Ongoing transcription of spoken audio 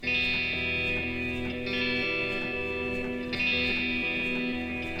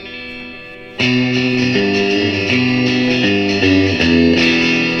Listening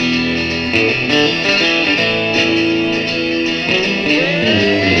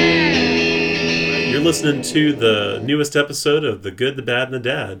to the newest episode of The Good, the Bad, and the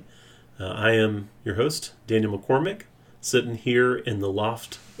Dad. I am your host, Daniel McCormick, sitting here in the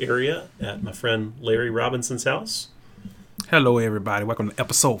loft area at my friend Larry Robinson's house. Hello, everybody. Welcome to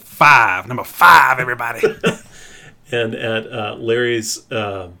episode 5. Number 5, everybody. And at Larry's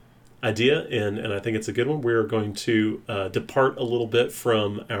idea, and I think it's a good one, we're going to depart a little bit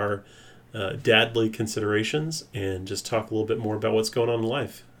from our dadly considerations and just talk a little bit more about what's going on in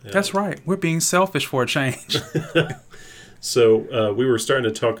life. That's right. We're being selfish for a change. So we were starting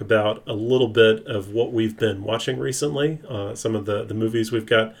to talk about a little bit of what we've been watching recently. Some of the movies we've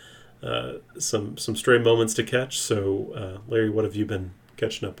got some stray moments to catch. So Larry, what have you been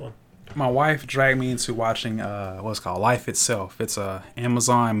catching up on? My wife dragged me into watching what's called Life Itself. It's a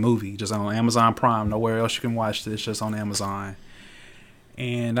Amazon movie, just on Amazon Prime. Nowhere else you can watch this, just on Amazon.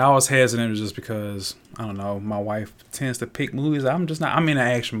 And I was hesitant just because, I don't know, my wife tends to pick movies. I'm into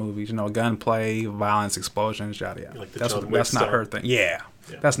action movies, gunplay, violence, explosions, yada yada. Like that's not her thing. Yeah,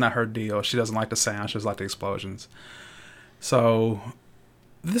 that's not her deal. She doesn't like the sound. She doesn't like the explosions. So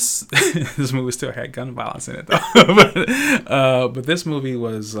this movie still had gun violence in it, though. but this movie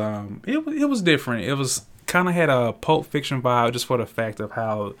was it was different. It was kind of had a Pulp Fiction vibe, just for the fact of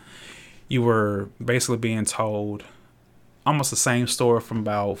how you were basically being told almost the same story from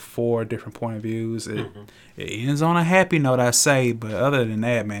about 4 different point of views. It ends on a happy note, I say, but other than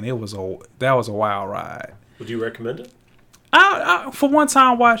that, man, that was a wild ride. Would you recommend it? I for one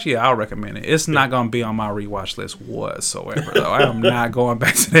time watch, yeah, I'll recommend it. It's not going to be on my rewatch list whatsoever, though. I am not going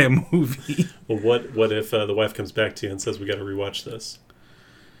back to that movie. Well, what if the wife comes back to you and says, we got to rewatch this?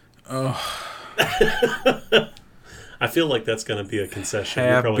 I feel like that's going to be a concession.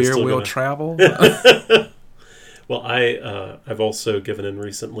 Have beer will travel? Well, I've also given in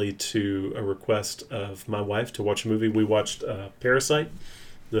recently to a request of my wife to watch a movie. We watched Parasite,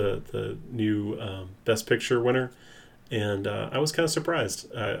 the new Best Picture winner, and I was kind of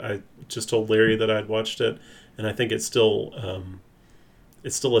surprised. I just told Larry that I'd watched it, and I think it's still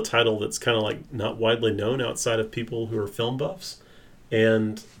a title that's kind of like not widely known outside of people who are film buffs.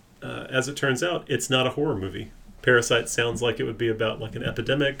 And as it turns out, it's not a horror movie. Parasite sounds like it would be about like an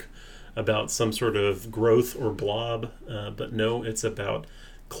epidemic, about some sort of growth or blob, but no, it's about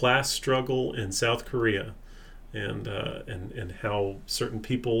class struggle in South Korea, and how certain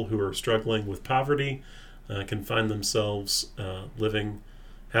people who are struggling with poverty can find themselves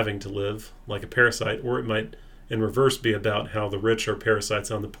having to live like a parasite, or it might, in reverse, be about how the rich are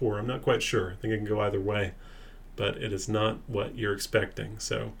parasites on the poor. I'm not quite sure. I think it can go either way, but it is not what you're expecting.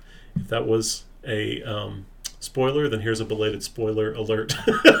 So, if that was a spoiler, then here's a belated spoiler alert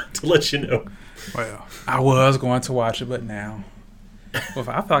to let you know. Well, I was going to watch it, but now I feel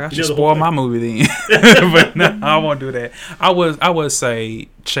like I should spoil my movie then. But no, I won't do that. I would say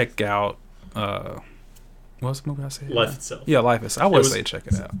check out what's the movie I said? Life Itself. Yeah, Life Itself. I would say check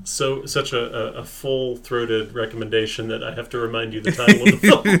it out. So such a full-throated recommendation that I have to remind you the title of the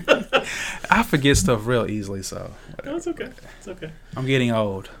film. I forget stuff real easily, so no, it's okay. It's okay. I'm getting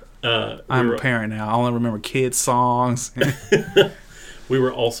old. I'm a parent now. I only remember kids' songs. We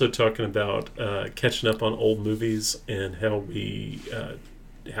were also talking about catching up on old movies and how we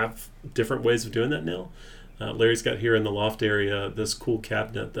have different ways of doing that now. Larry's got here in the loft area this cool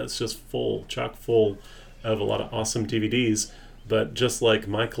cabinet that's just chock full of a lot of awesome DVDs. But just like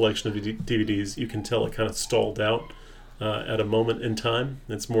my collection of DVDs, you can tell it kind of stalled out at a moment in time.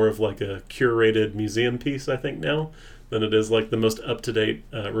 It's more of like a curated museum piece, I think, now, than it is like the most up-to-date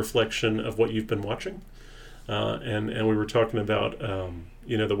reflection of what you've been watching. And we were talking about,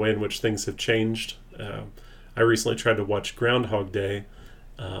 the way in which things have changed. I recently tried to watch Groundhog Day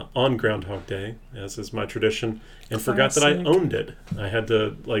on Groundhog Day, as is my tradition, and forgot that I owned it. I had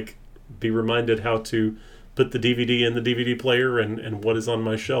to be reminded how to put the DVD in the DVD player and what is on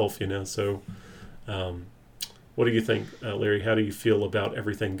my shelf, So what do you think, Larry? How do you feel about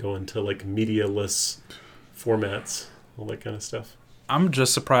everything going to media-less formats? All that kind of stuff. I'm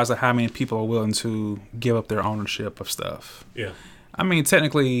just surprised at how many people are willing to give up their ownership of stuff. Yeah. I mean,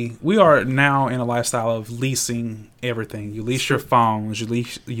 technically, we are now in a lifestyle of leasing everything. You lease your phones, you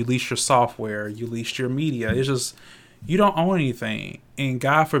lease your software, you lease your media. It's just, you don't own anything. And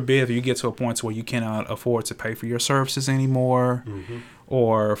God forbid if you get to a point where you cannot afford to pay for your services anymore,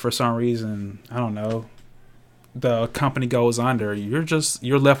 or for some reason, I don't know, the company goes under,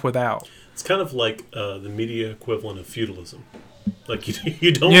 you're left without. It's kind of like the media equivalent of feudalism. Like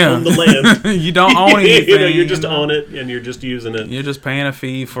you don't own the land. You don't own anything. You just own it and you're just using it. You're just paying a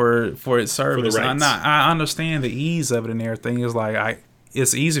fee for its service. For the rights. I understand the ease of it and everything. Is like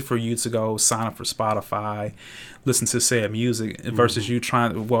it's easy for you to go sign up for Spotify, listen to said music versus you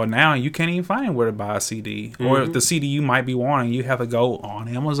trying. Well, now you can't even find where to buy a CD, or if the CD you might be wanting, you have to go on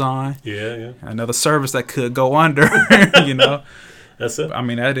Amazon. Yeah. Another service that could go under. That's it. I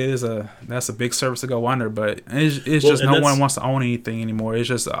mean, that's a big service to go under, but it's just no one wants to own anything anymore. It's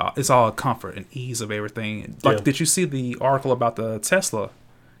just it's all a comfort and ease of everything. Like, did you see the article about the Tesla?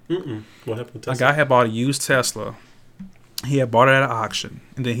 What happened with Tesla? A guy had bought a used Tesla. He had bought it at an auction,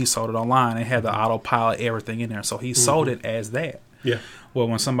 and then he sold it online. It had the autopilot, everything in there, so he sold it as that. Yeah. Well,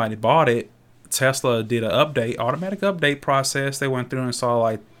 when somebody bought it, Tesla did an automatic update process. They went through and saw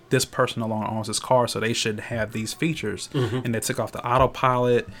like, this person alone owns this car, so they should have these features. And they took off the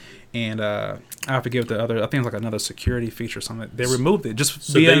autopilot, and I forget the other. I think it was like another security feature or something. They removed it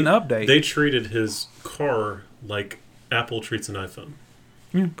just via an update. They treated his car like Apple treats an iPhone.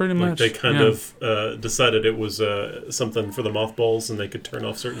 Yeah, pretty much. They kind of decided it was something for the mothballs, and they could turn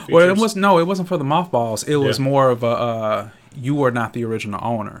off certain features. Well, it wasn't for the mothballs. It was more of a you are not the original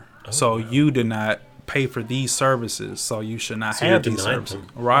owner, so you did not pay for these services, so you should not have these services.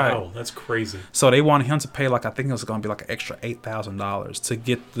 Right. Wow, that's crazy. So they wanted him to pay I think it was going to be like an extra $8,000 to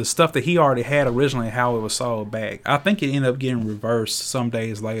get the stuff that he already had originally, how it was sold back. I think it ended up getting reversed some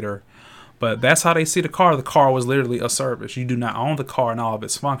days later. But that's how they see the car. The car was literally a service. You do not own the car and all of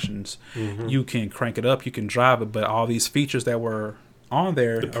its functions. You can crank it up, you can drive it, but all these features that were on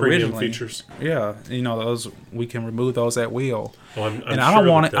there the premium originally, features. Yeah, those we can remove those at will. I'm and I don't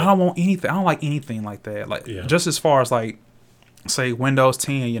want it. I don't want anything. I don't like anything like that. Like just as far as like, say Windows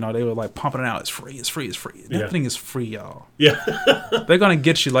 10, they were like pumping it out. It's free. It's free. It's free. Nothing is free, y'all. Yeah. They're gonna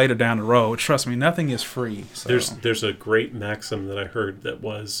get you later down the road. Trust me, nothing is free. So. There's a great maxim that I heard that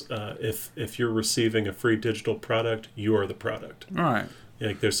was if you're receiving a free digital product, you are the product. All right.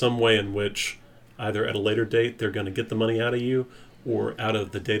 Like there's some way in which either at a later date they're going to get the money out of you, or out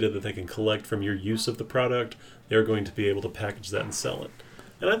of the data that they can collect from your use of the product, they're going to be able to package that and sell it.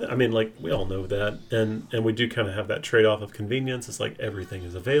 And I mean, like, we all know that, and we do kind of have that trade-off of convenience. It's like everything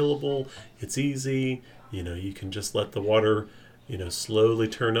is available, it's easy, you can just let the water, slowly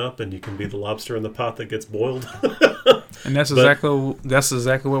turn up, and you can be the lobster in the pot that gets boiled. And that's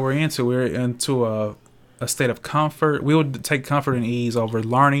exactly what we're into. We're into a state of comfort. We would take comfort and ease over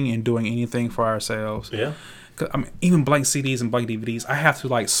learning and doing anything for ourselves. Yeah. I mean, even blank CDs and blank DVDs, I have to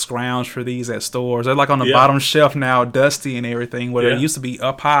like scrounge for these at stores. They're like on the bottom shelf now, dusty and everything. Where it used to be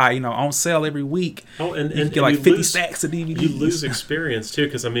up high, on sale every week. Oh, and you get like 50 stacks of DVDs. You lose experience too,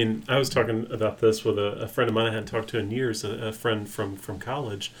 because I mean, I was talking about this with a friend of mine I hadn't talked to in years, a friend from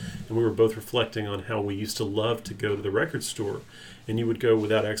college, and we were both reflecting on how we used to love to go to the record store. And you would go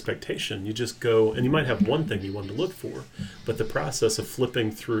without expectation. You just go, and you might have one thing you wanted to look for, but the process of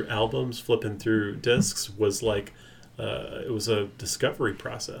flipping through albums, flipping through discs was like, it was a discovery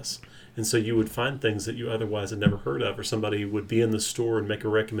process. And so you would find things that you otherwise had never heard of, or somebody would be in the store and make a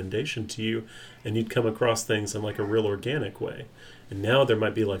recommendation to you, and you'd come across things in like a real organic way. And now there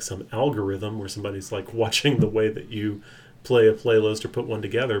might be like some algorithm where somebody's like watching the way that you play a playlist or put one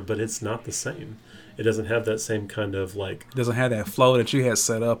together, but it's not the same. It doesn't have that same kind of like... It doesn't have that flow that you had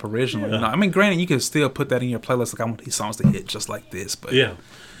set up originally. I mean, granted, you can still put that in your playlist. Like, I want these songs to hit just like this. But yeah,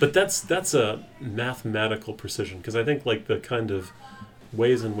 but that's a mathematical precision, because I think like the kind of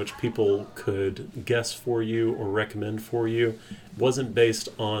ways in which people could guess for you or recommend for you wasn't based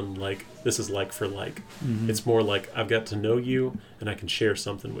on like, this is like for like. It's more like, I've got to know you and I can share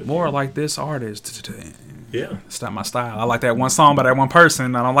something with you. More like this artist. Yeah. It's not my style. I like that one song by that one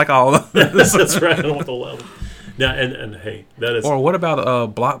person. I don't like all of this. That's right. I don't want the level. Now, and hey, that is... Or what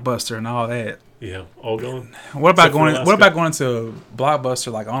about Blockbuster and all that? Yeah, all going. What about going to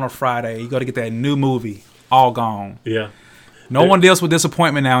Blockbuster like on a Friday? You go to get that new movie, all gone. Yeah. No one deals with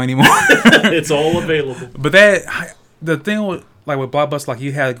disappointment now anymore. It's all available. But the thing with Blockbuster, like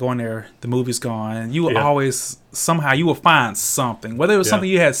you had to go in there, the movie's gone. You will always, somehow, you will find something. Whether it was something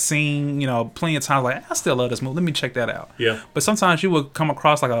you had seen, plenty of times, like, I still love this movie. Let me check that out. Yeah. But sometimes you would come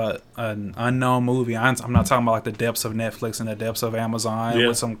across like an unknown movie. I'm not talking about like the depths of Netflix and the depths of Amazon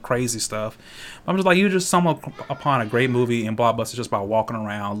with some crazy stuff. I'm just like, you just stumble upon a great movie in Blockbuster just by walking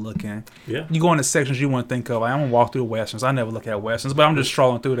around looking. Yeah. You go into sections you wouldn't think of. Like, I'm going to walk through Westerns. I never look at Westerns, but I'm just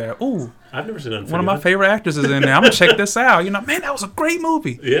strolling through there. Ooh. I've never seen one of my favorite actors is in there. I'm going to check this out. Man, that was a great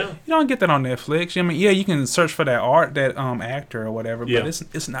movie. Yeah. You don't get that on Netflix. I mean, you can search for that actor or whatever, but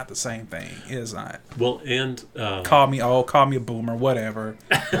it's not the same thing. It's not. Well, and... call me old, call me a boomer, whatever.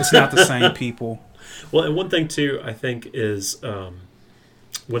 It's not the same people. Well, and one thing too, I think, is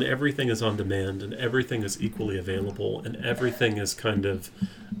when everything is on demand and everything is equally available and everything is kind of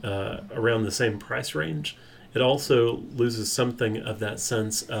around the same price range, it also loses something of that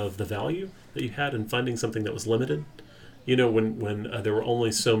sense of the value that you had in finding something that was limited. You know, when there were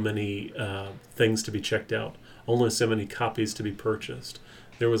only so many things to be checked out, only so many copies to be purchased,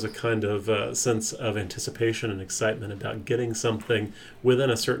 there was a kind of sense of anticipation and excitement about getting something within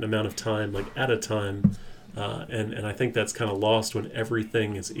a certain amount of time, like at a time. And I think that's kind of lost when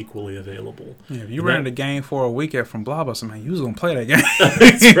everything is equally available. Yeah, if you rented a game for a weekend from Blockbuster, man, you was gonna play that game.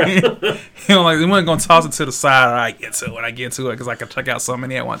 That's right. You know, like you weren't gonna toss it to the side. I get to it because I can check out so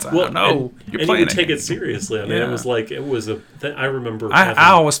many at one time. Well, no, you're playing. And you would take it seriously. I mean, it was like I remember. I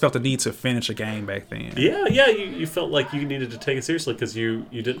always felt the need to finish a game back then. Yeah. You felt like you needed to take it seriously because you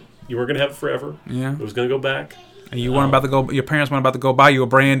were gonna have it forever. Yeah, it was gonna go back. And you weren't about to go. Your parents weren't about to go buy you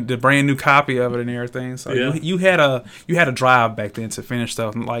the brand new copy of it and everything. So you had a drive back then to finish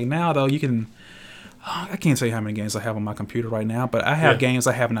stuff. Like now though, you can. I can't tell you how many games I have on my computer right now, but I have games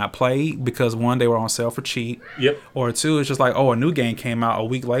I have not played because one, they were on sale for cheap. Yep. Or two, it's just like, a new game came out a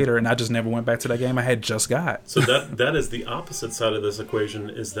week later, and I just never went back to that game I had just got. So that is the opposite side of this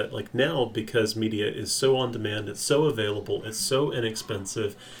equation. Is that like now because media is so on demand, it's so available, it's so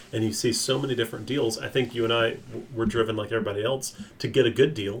inexpensive, and you see so many different deals. I think you and I were driven like everybody else to get a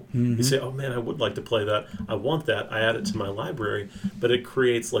good deal. Mm-hmm. You say, "Oh man, I would like to play that. I want that." I add it to my library, but it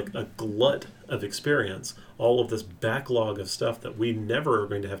creates like a glut of experience, all of this backlog of stuff that we never are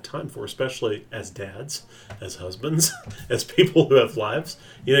going to have time for, especially as dads, as husbands, as people who have lives.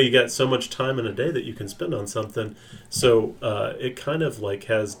 You know, you got so much time in a day that you can spend on something, so it kind of like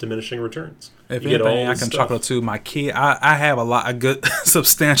has diminishing returns. If anything, I can chalk it to my kid. I have a good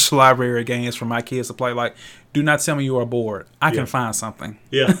substantial library of games for my kids to play. Like, do not tell me you are bored. I can find something.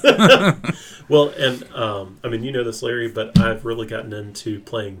 Yeah. Well, and I mean, you know this, Larry, but I've really gotten into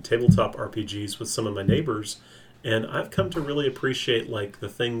playing tabletop RPGs with some of my neighbors, and I've come to really appreciate like the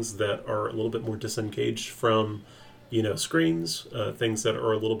things that are a little bit more disengaged from, screens, things that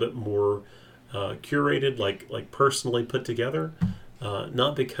are a little bit more curated, like personally put together.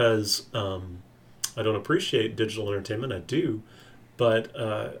 Not because I don't appreciate digital entertainment, I do, but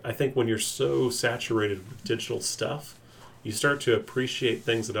I think when you're so saturated with digital stuff, you start to appreciate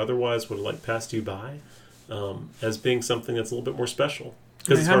things that otherwise would have like passed you by as being something that's a little bit more special.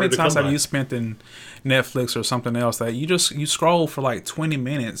 How many times have you spent in Netflix or something else that you scroll for like 20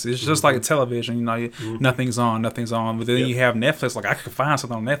 minutes? It's just like a television, nothing's on. But then you have Netflix, like I could find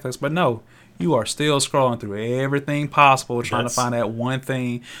something on Netflix, but no, you are still scrolling through everything possible, trying to find that one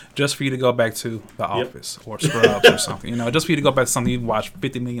thing just for you to go back to The Office or Scrubs or something. Just for you to go back to something you've watched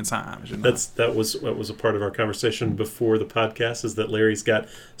 50 million times. That was a part of our conversation before the podcast, is that Larry's got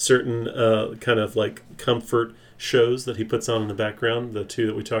certain kind of like comfort shows that he puts on in the background. The two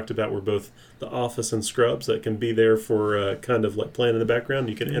that we talked about were both The Office and Scrubs, that can be there for kind of like playing in the background.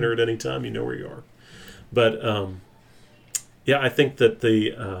 You can enter at any time. You know where you are. But I think that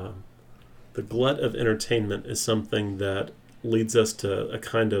the glut of entertainment is something that leads us to a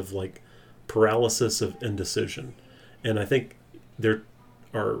kind of like paralysis of indecision. And I think there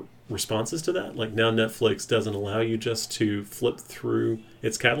are responses to that. Like now Netflix doesn't allow you just to flip through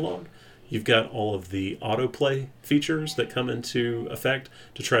its catalog. You've got all of the autoplay features that come into effect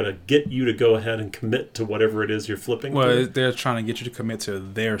to try to get you to go ahead and commit to whatever it is you're flipping through. They're trying to get you to commit to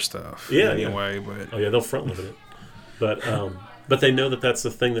their stuff. Anyway, but they'll front load it. But they know that that's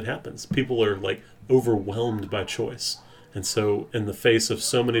the thing that happens. People are like overwhelmed by choice. And so in the face of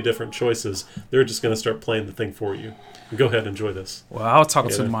so many different choices, they're just going to start playing the thing for you. Go ahead, enjoy this. Well, I was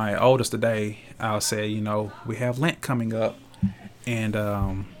talking to my oldest today. I said, we have Lent coming up. And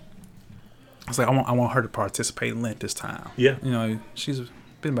I was like, I want her to participate in Lent this time. Yeah. She's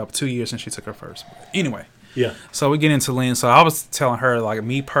been about 2 years since she took her first. But anyway. Yeah. So we get into Lent. So I was telling her, like,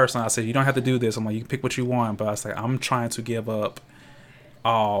 me personally, I said, you don't have to do this. I'm like, you can pick what you want. But I was like, I'm trying to give up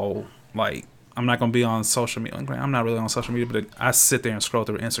all, like, I'm not going to be on social media. I'm not really on social media, but I sit there and scroll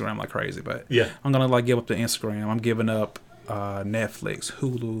through Instagram like crazy. But I'm going to, like, give up the Instagram. I'm giving up Netflix,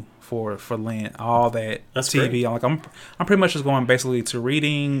 Hulu for Lent, all that. That's TV. Great. Like, I'm pretty much just going basically to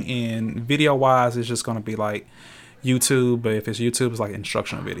reading, and video-wise, it's just going to be, like, YouTube, but if it's YouTube, it's like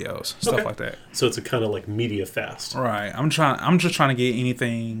instructional videos, stuff like that. So it's a kind of like media fast. Right. I'm just trying to get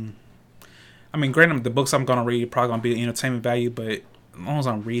anything. I mean, granted, the books I'm gonna read probably gonna be entertainment value, but as long as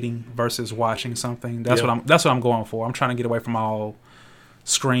I'm reading versus watching something, that's what I'm going for. I'm trying to get away from all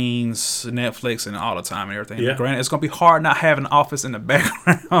screens, Netflix, and all the time and everything. Yeah. Granted, it's gonna be hard not having an office in the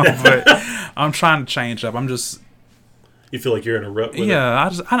background, but I'm trying to change up. I'm just. You feel like you're in a rut with it? Yeah,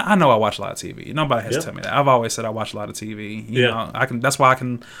 I know I watch a lot of TV. Nobody has Yeah. to tell me that. I've always said I watch a lot of TV. You Yeah. know, that's why I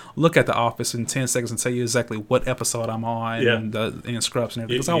can look at The Office in 10 seconds and tell you exactly what episode I'm on Yeah. and Scrubs and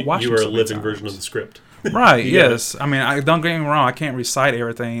everything. Because I watch You them are so a many living times. version of the script. Right, You got yes. I mean, don't get me wrong, I can't recite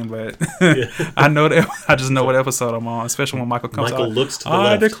everything, but Yeah. I know that I just know what episode I'm on, especially when Michael comes Michael out. looks to the I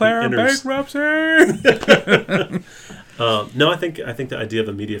left. He declare enters. bankruptcy. No, I think the idea of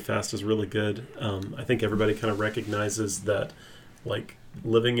a media fast is really good. I think everybody kind of recognizes that, like,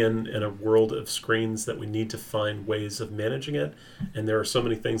 living in a world of screens, that we need to find ways of managing it, and there are so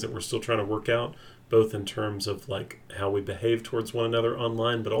many things that we're still trying to work out, both in terms of like how we behave towards one another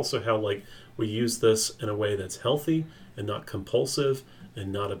online, but also how like we use this in a way that's healthy and not compulsive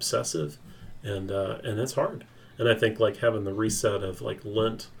and not obsessive, and that's hard. And I think like having the reset of like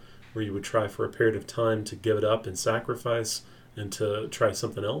Lent, where you would try for a period of time to give it up and sacrifice and to try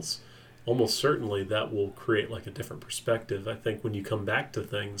something else, almost certainly that will create like a different perspective, I think, when you come back to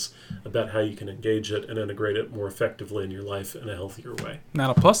things about how you can engage it and integrate it more effectively in your life in a healthier way.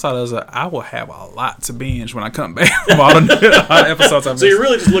 Now, the plus side is that I will have a lot to binge when I come back from all the episodes I've missed. So you're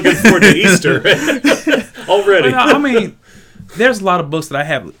really just looking forward to Easter already. I mean, there's a lot of books that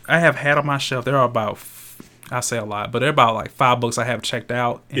I have had on my shelf. There are about, I say a lot, but there are about like 5 books I have checked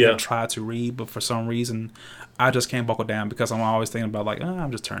out and have tried to read, but for some reason I just can't buckle down because I'm always thinking about like,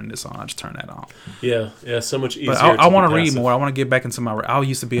 I'm just turning this on, I just turn that on. Yeah, so much easier. But I want to read more. I want to get back into I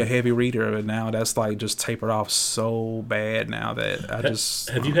used to be a heavy reader, but now that's like just tapered off so bad now that I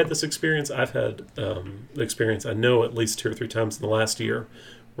just. Have you had this experience? I've had the experience, I know, at least 2 or 3 times in the last year,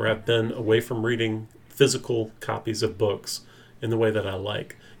 where I've been away from reading physical copies of books in the way that I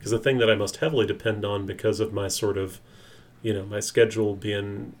like. Because the thing that I most heavily depend on, because of my sort of, my schedule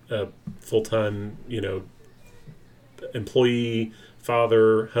being a full-time, employee,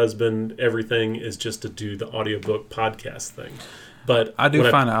 father, husband, everything, is just to do the audiobook podcast thing. But I do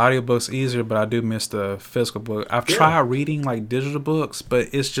find the audiobooks easier, but I do miss the physical book. I've tried reading like digital books, but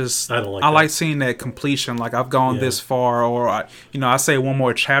it's just I like seeing that completion. Like I've gone this far, or I say one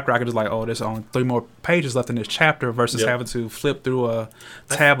more chapter, I could just like, there's only 3 more pages left in this chapter, versus having to flip through a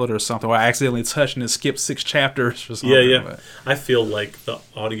tablet or something, or I accidentally touch and it skips 6 chapters or something. Yeah. I feel like the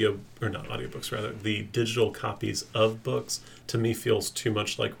the digital copies of books, to me, feels too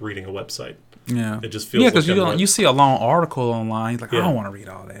much like reading a website. Yeah, it just feels because you see a long article online, like I don't want to read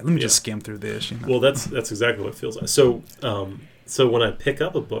all that. Let me just skim through this. Well, that's exactly what it feels like. So when I pick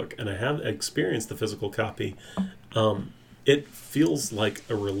up a book and I have experienced the physical copy, it feels like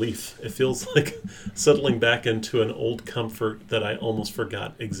a relief. It feels like settling back into an old comfort that I almost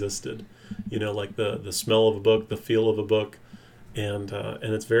forgot existed. Like the smell of a book, the feel of a book. And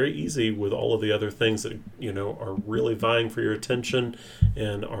it's very easy with all of the other things that are really vying for your attention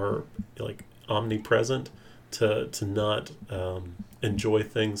and are like omnipresent to not enjoy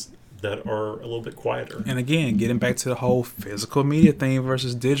things that are a little bit quieter. And again, getting back to the whole physical media thing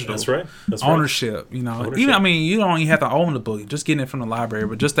versus digital. That's right. Ownership. Ownership. Even you don't even have to own the book. Just getting it from the library,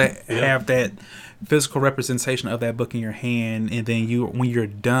 but just to have that physical representation of that book in your hand, and then when you're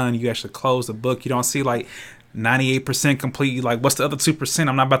done, you actually close the book. You don't see like 98% complete. Like, what's the other 2%?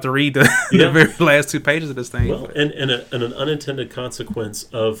 I'm not about to read the very last 2 pages of this thing. Well, and an unintended consequence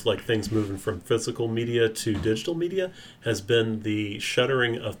of like things moving from physical media to digital media has been the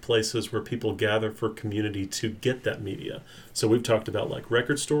shuttering of places where people gather for community to get that media. So we've talked about like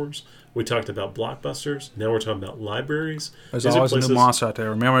record stores. We talked about Blockbusters. Now we're talking about libraries. There's always a new monster out there.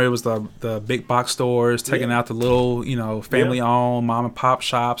 Remember, it was the big box stores taking out the little, family-owned mom and pop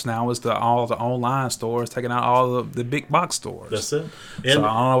shops. Now it's all the online stores taking out all the big box stores. That's it. And so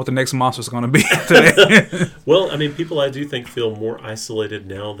I don't know what the next monster is going to be today. Well, I mean, people I do think feel more isolated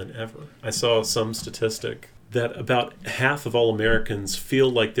now than ever. I saw some statistic that about half of all Americans feel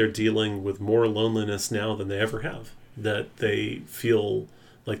like they're dealing with more loneliness now than they ever have. That they feel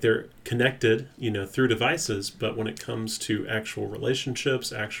like they're connected, through devices, but when it comes to actual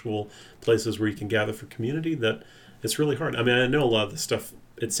relationships, actual places where you can gather for community, that it's really hard. I mean, I know a lot of this stuff,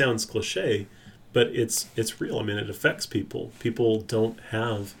 it sounds cliche, but it's real. I mean, it affects people. People don't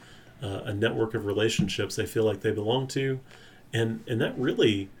have a network of relationships they feel like they belong to, and that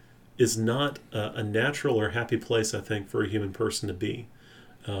really is not a natural or happy place, I think, for a human person to be.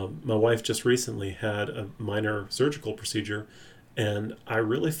 My wife just recently had a minor surgical procedure, and I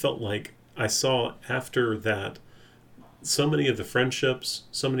really felt like I saw after that so many of the friendships,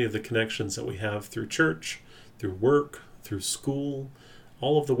 so many of the connections that we have through church, through work, through school,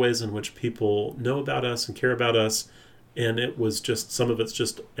 all of the ways in which people know about us and care about us. And it was just, some of it's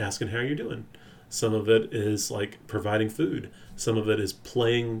just asking how you're doing. Some of it is like providing food. Some of it is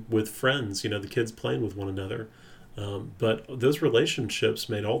playing with friends, the kids playing with one another. But those relationships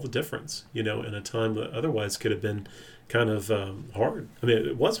made all the difference, in a time that otherwise could have been kind of hard. I mean,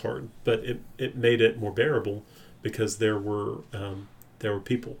 it was hard, but it made it more bearable because there were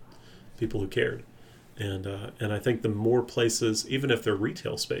people who cared. And I think the more places, even if they're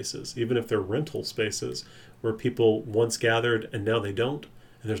retail spaces, even if they're rental spaces, where people once gathered and now they don't,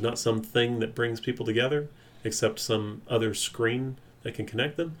 and there's not something that brings people together except some other screen that can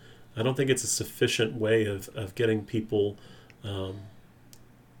connect them, I don't think it's a sufficient way of getting people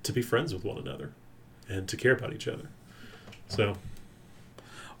to be friends with one another and to care about each other. So,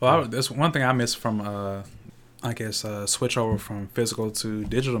 well, there's one thing I missed from, switch over from physical to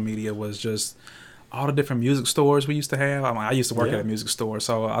digital media was just all the different music stores we used to have. I used to work at a music store,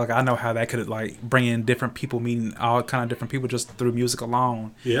 so I know how that could bring in different people, meeting all kind of different people just through music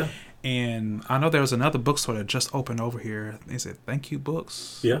alone. Yeah. And I know there was another bookstore that just opened over here. Is it Thank You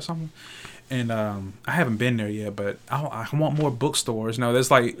Books or something? And I haven't been there yet, but I want more bookstores.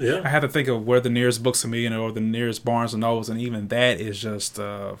 There's I have to think of where the nearest Books A Million or the nearest Barnes and Nobles, and even that is just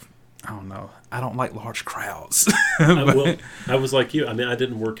I don't know. I don't like large crowds. Well, I was like you. I mean, I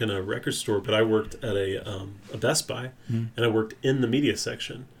didn't work in a record store, but I worked at a Best Buy, and I worked in the media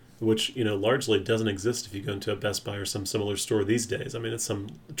section, which largely doesn't exist if you go into a Best Buy or some similar store these days. I mean, it's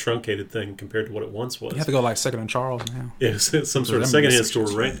some truncated thing compared to what it once was. You have to go like Second and Charles now. Yeah, it's some sort of secondhand store,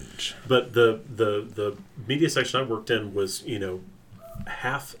 right? But the media section I worked in was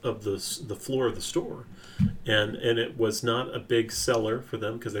half of the floor of the store. And it was not a big seller for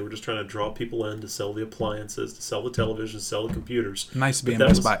them because they were just trying to draw people in to sell the appliances, to sell the televisions, sell the computers. Nice to be in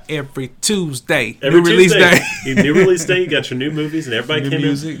Best Buy every Tuesday. New release day. New release day, you got your new movies and everybody came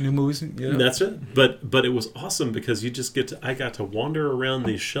in. New movies, yeah. And that's it. But it was awesome because you just I got to wander around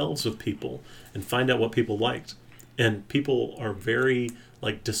these shelves with people and find out what people liked. And people are very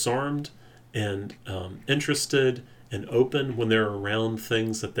disarmed and interested and open when they're around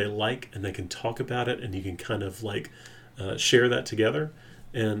things that they like, and they can talk about it, and you can kind of share that together.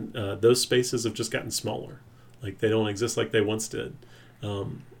 And those spaces have just gotten smaller. They don't exist like they once did.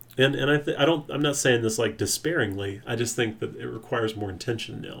 And I'm not saying this despairingly. I just think that it requires more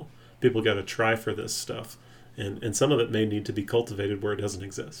intention now. People got to try for this stuff, and some of it may need to be cultivated where it doesn't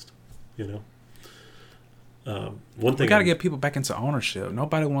exist. One thing we got to get people back into ownership.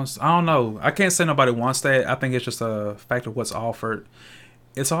 Nobody wants. I don't know. I can't say nobody wants that. I think it's just a fact of what's offered.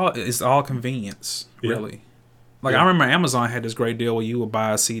 It's all convenience, really. I remember Amazon had this great deal where you would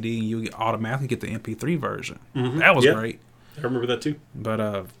buy a CD and you automatically get the MP3 version. Mm-hmm. That was great. I remember that too.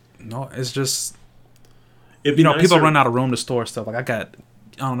 But no, it's just nicer. People run out of room to store stuff. I got.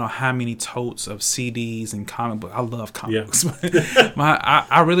 I don't know how many totes of CDs and comic books. I love comic books.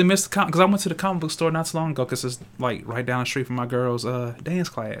 I really missed the comic because I went to the comic book store not too long ago because it's right down the street from my girl's dance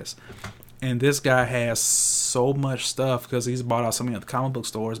class. And this guy has so much stuff because he's bought out so many other comic book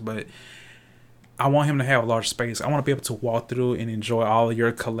stores. But I want him to have a large space. I want to be able to walk through and enjoy all of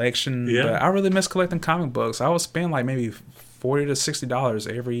your collection. Yeah. But I really miss collecting comic books. I would spend maybe $40 to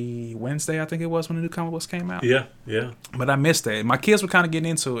 $60 every Wednesday, I think it was, when the new comic books came out. Yeah, yeah. But I missed that. My kids were kind of getting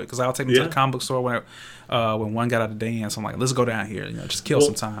into it because I'll take them to the comic book store when one got out of dance. I'm like, let's go down here, just kill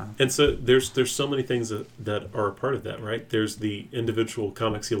some time. And so there's so many things that are a part of that, right? There's the individual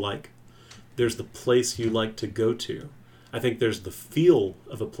comics you like. There's the place you like to go to. I think there's the feel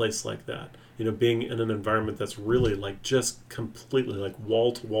of a place like that. Being in an environment that's really just completely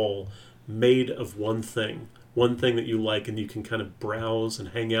wall to wall, made of one thing that you like, and you can kind of browse and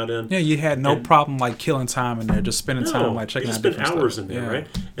hang out in. Yeah, you had no problem killing time in there, just spending time checking out different stuff. You spend hours in there, right?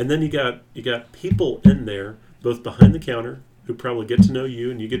 And then you got people in there, both behind the counter, who probably get to know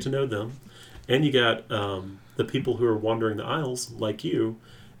you and you get to know them, and you got the people who are wandering the aisles like you,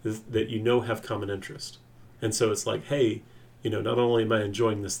 that have common interest. And so it's hey, not only am I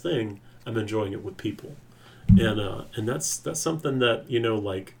enjoying this thing, I'm enjoying it with people, and that's something that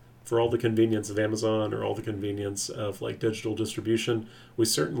for all the convenience of Amazon or all the convenience of digital distribution, we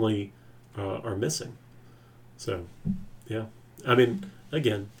certainly are missing. So, yeah, I mean,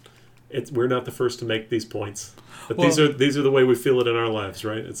 again, we're not the first to make these points, but these are the way we feel it in our lives,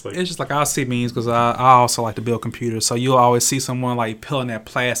 right? It's just I'll see memes because I also like to build computers, so you'll always see someone peeling that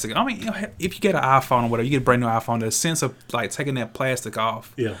plastic. I mean, if you get an iPhone or whatever, you get a brand new iPhone, the sense of taking that plastic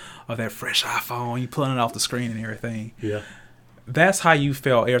off, of that fresh iPhone, you pulling it off the screen and everything, That's how you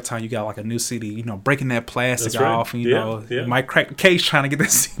felt every time you got a new CD, breaking that plastic off, and you might crack the case trying to get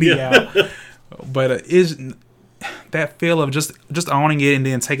that CD out. But is that feel of just owning it and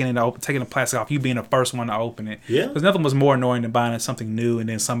then taking the plastic off, you being the first one to open it. Yeah. Because nothing was more annoying than buying something new and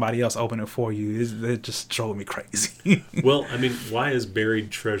then somebody else open it for you. It just drove me crazy. Well, I mean, why is buried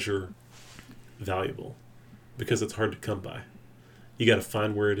treasure valuable? because it's hard to come by. You got to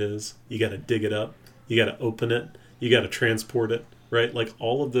find where it is. You got to dig it up. You got to open it. You got to transport it, right? Like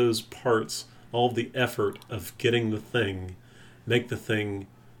all of those parts, all of the effort of getting the thing, make the thing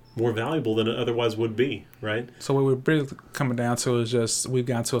more valuable than it otherwise would be, right? So what we're really coming down to is just we've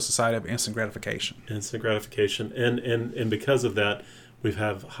gotten to a society of instant gratification. Instant gratification. And because of that, we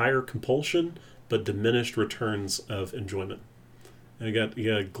have higher compulsion, but diminished returns of enjoyment. And you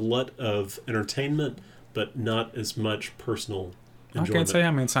got a glut of entertainment, but not as much personal enjoyment. I can't tell you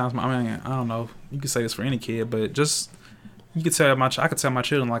how many times. I don't know. You could say this for any kid, but just you could tell I could tell my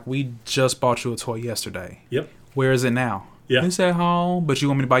children like, we just bought you a toy yesterday. Yep. Where is it now? Yeah. It's at home, but you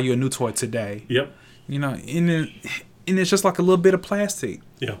want me to buy you a new toy today. Yep. You know, and it's just like a little bit of plastic.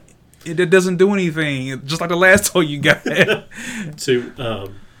 Yeah. It doesn't do anything. Just like the last toy you got.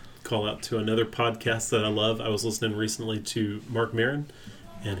 To call out to another podcast that I love, I was listening recently to Mark Maron,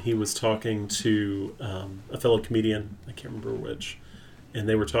 and he was talking to a fellow comedian, I can't remember which, and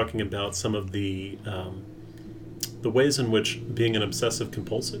they were talking about some of the ways in which being an obsessive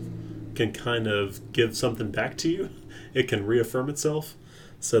compulsive can kind of give something back to you. It can reaffirm itself.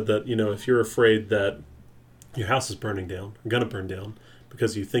 Said that, if you're afraid that your house is burning down, or going to burn down,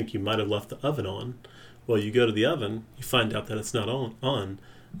 because you think you might have left the oven on, well, you go to the oven, you find out that it's not on.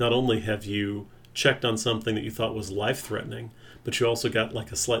 Not only have you checked on something that you thought was life-threatening, but you also got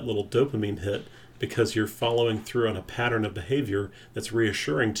like a slight little dopamine hit because you're following through on a pattern of behavior that's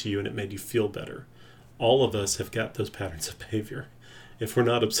reassuring to you, and it made you feel better. All of us have got those patterns of behavior. If we're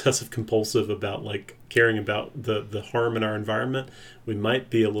not obsessive compulsive about like caring about the harm in our environment, we might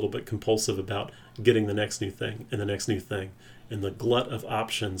be a little bit compulsive about getting the next new thing and the next new thing. And the glut of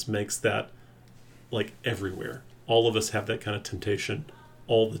options makes that like everywhere. All of us have that kind of temptation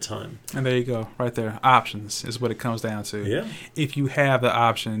all the time. And there you go, right there. Options is what it comes down to. Yeah. If you have the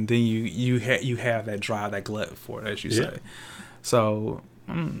option, then you have that drive, that glut for it, as you say. So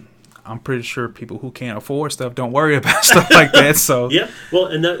I'm pretty sure people who can't afford stuff don't worry about stuff like that. So yeah, well,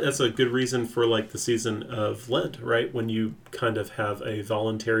 and that's a good reason for like the season of Lent, right? When you kind of have a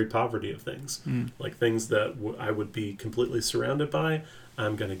voluntary poverty of things, like things that I would be completely surrounded by,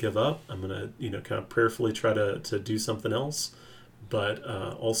 I'm going to give up. I'm going to, kind of prayerfully try to do something else. But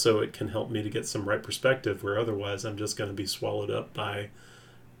also it can help me to get some right perspective where otherwise I'm just going to be swallowed up by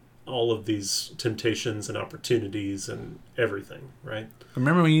all of these temptations and opportunities and everything, right?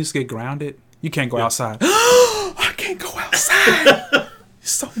 Remember when you used to get grounded? You can't go outside. I can't go outside. You're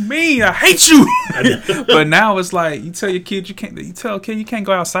so mean. I hate you. But now it's like you tell your kid you can't. You tell a kid you can't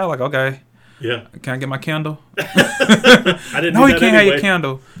go outside. Like, okay, yeah, can I get my candle? I didn't. No, you can't anyway. have your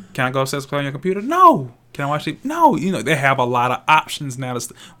candle. Can I go upstairs and play on your computer? No. Can I watch it? No. They have a lot of options now.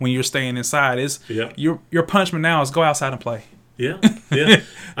 When you're staying inside, your punishment now is go outside and play. Yeah.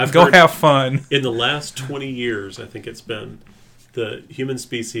 I've go have fun. In the last 20 years, I think it's been, the human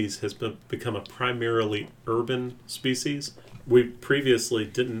species has become a primarily urban species. We previously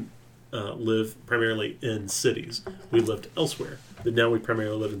didn't live primarily in cities. We lived elsewhere. But now we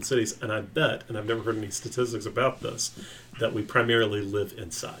primarily live in cities. And I bet, and I've never heard any statistics about this, that we primarily live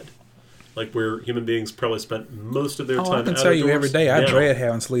inside. Like where human beings probably spent most of their time outdoors. I can tell you every day, I dread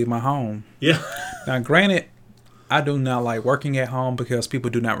having to leave my home. Yeah. Now, granted, I do not like working at home because people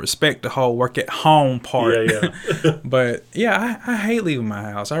do not respect the whole work at home part. Yeah. But yeah, I hate leaving my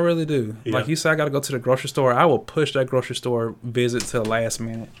house. I really do. Yeah. Like you said, I got to go to the grocery store. I will push that grocery store visit to the last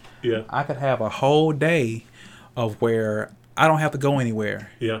minute. Yeah. I could have a whole day of where I don't have to go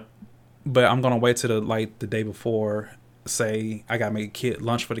anywhere. Yeah. But I'm going to wait till the day before. Say I gotta make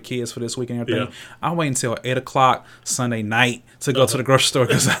lunch for the kids for this week and everything. Yeah. I'll wait until 8 o'clock Sunday night to go to the grocery store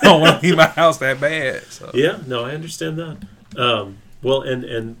because I don't want to leave my house that bad. So. Yeah, no, I understand that. Well,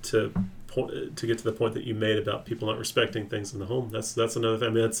 and to get to the point that you made about people not respecting things in the home, that's another thing.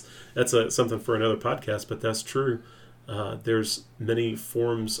 I mean, that's something for another podcast, but that's true. There's many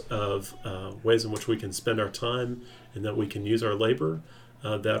forms of ways in which we can spend our time and that we can use our labor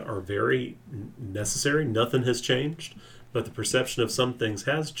that are very necessary. Nothing has changed, but the perception of some things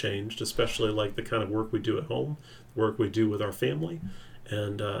has changed, especially like the kind of work we do at home, the work we do with our family,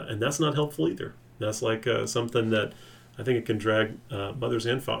 and that's not helpful either. That's like something that I think it can drag mothers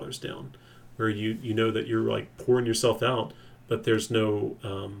and fathers down, where you know that you're like pouring yourself out, but there's no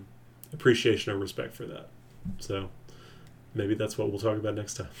appreciation or respect for that. So maybe that's what we'll talk about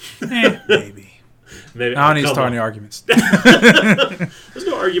next time. Maybe. Maybe I don't need to start any arguments. There's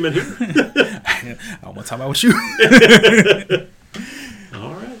no argument here. I don't want to talk about with you.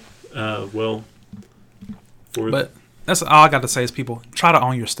 All right. Well, that's all I got to say is people try to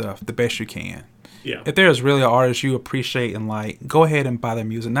own your stuff the best you can. Yeah. If there's really an artist you appreciate and like, go ahead and buy their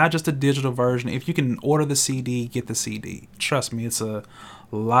music. Not just the digital version. If you can order the CD, get the CD. Trust me, it's a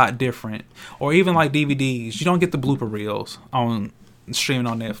lot different. Or even like DVDs. You don't get the blooper reels on streaming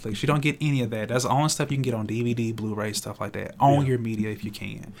on Netflix. You don't get any of that. That's the only stuff you can get on DVD, Blu-ray, stuff like that. Own your media if you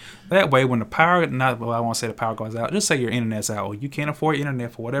can. That way, when the power, I won't say the power goes out. Just say your internet's out. Or you can't afford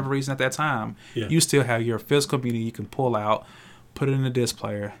internet for whatever reason at that time. Yeah. You still have your physical media you can pull out, put it in the disc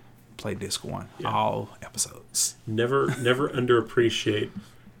player, play disc one, all episodes. Never underappreciate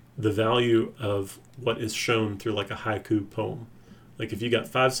the value of what is shown through like a haiku poem. Like if you got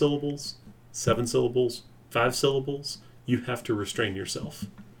 5 syllables, 7 syllables, 5 syllables, you have to restrain yourself.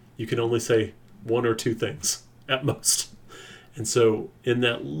 You can only say 1 or 2 things at most. And so in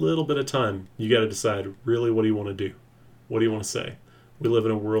that little bit of time, you got to decide really what do you want to do? What do you want to say? We live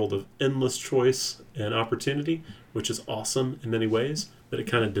in a world of endless choice and opportunity, which is awesome in many ways, but it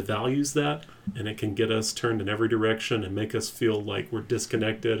kind of devalues that, and it can get us turned in every direction and make us feel like we're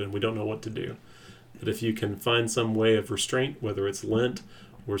disconnected and we don't know what to do. But if you can find some way of restraint, whether it's Lent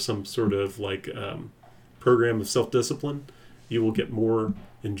or some sort of like program of self-discipline, you will get more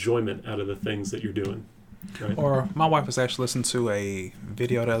enjoyment out of the things that you're doing. Right? Or my wife was actually listening to a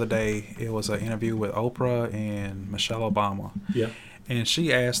video the other day. It was an interview with Oprah and Michelle Obama. Yeah. And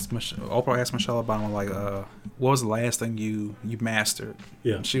Oprah asked Michelle Obama, like, what was the last thing you mastered?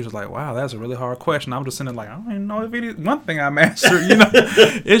 Yeah. And she was like, wow, that's a really hard question. I was just sitting there like, I don't even know if it is one thing I mastered, you know.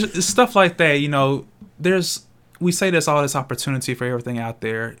 It's stuff like that, you know. We say there's all this opportunity for everything out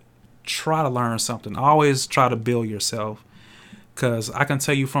there. Try to learn something. Always try to build yourself. Because I can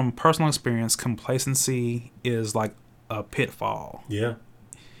tell you from personal experience, complacency is like a pitfall. Yeah.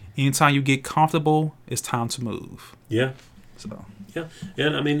 Anytime you get comfortable, it's time to move. Yeah. So. Yeah,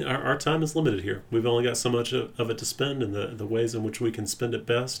 and I mean, our time is limited here. We've only got so much of it to spend, and the ways in which we can spend it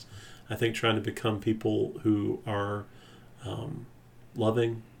best, I think trying to become people who are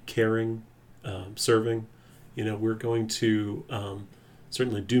loving, caring, serving, you know, we're going to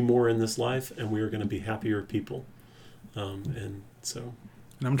certainly do more in this life, and we are going to be happier people. And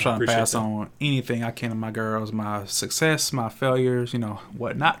I'm trying to pass on anything I can to my girls, my success, my failures, you know,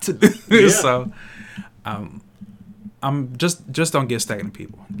 what not to do. Yeah. So, I'm just don't get stagnant,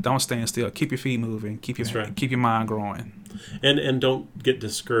 people. Don't stand still. Keep your feet moving. Keep your mind growing. And don't get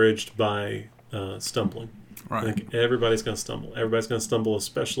discouraged by stumbling. Right. Like everybody's going to stumble. Everybody's going to stumble,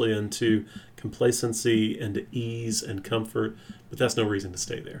 especially into complacency, into ease and comfort. But that's no reason to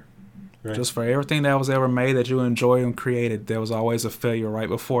stay there. Right? Just for everything that was ever made that you enjoy and created, there was always a failure right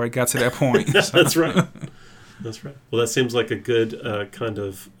before it got to that point. So. That's right. That's right. Well, that seems like a good kind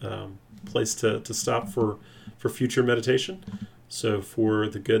of place to stop for future meditation. So for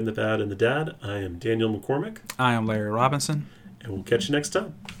the good and the bad and the dad, I am Daniel McCormick. I am Larry Robinson. And we'll catch you next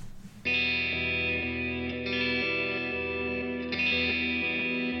time.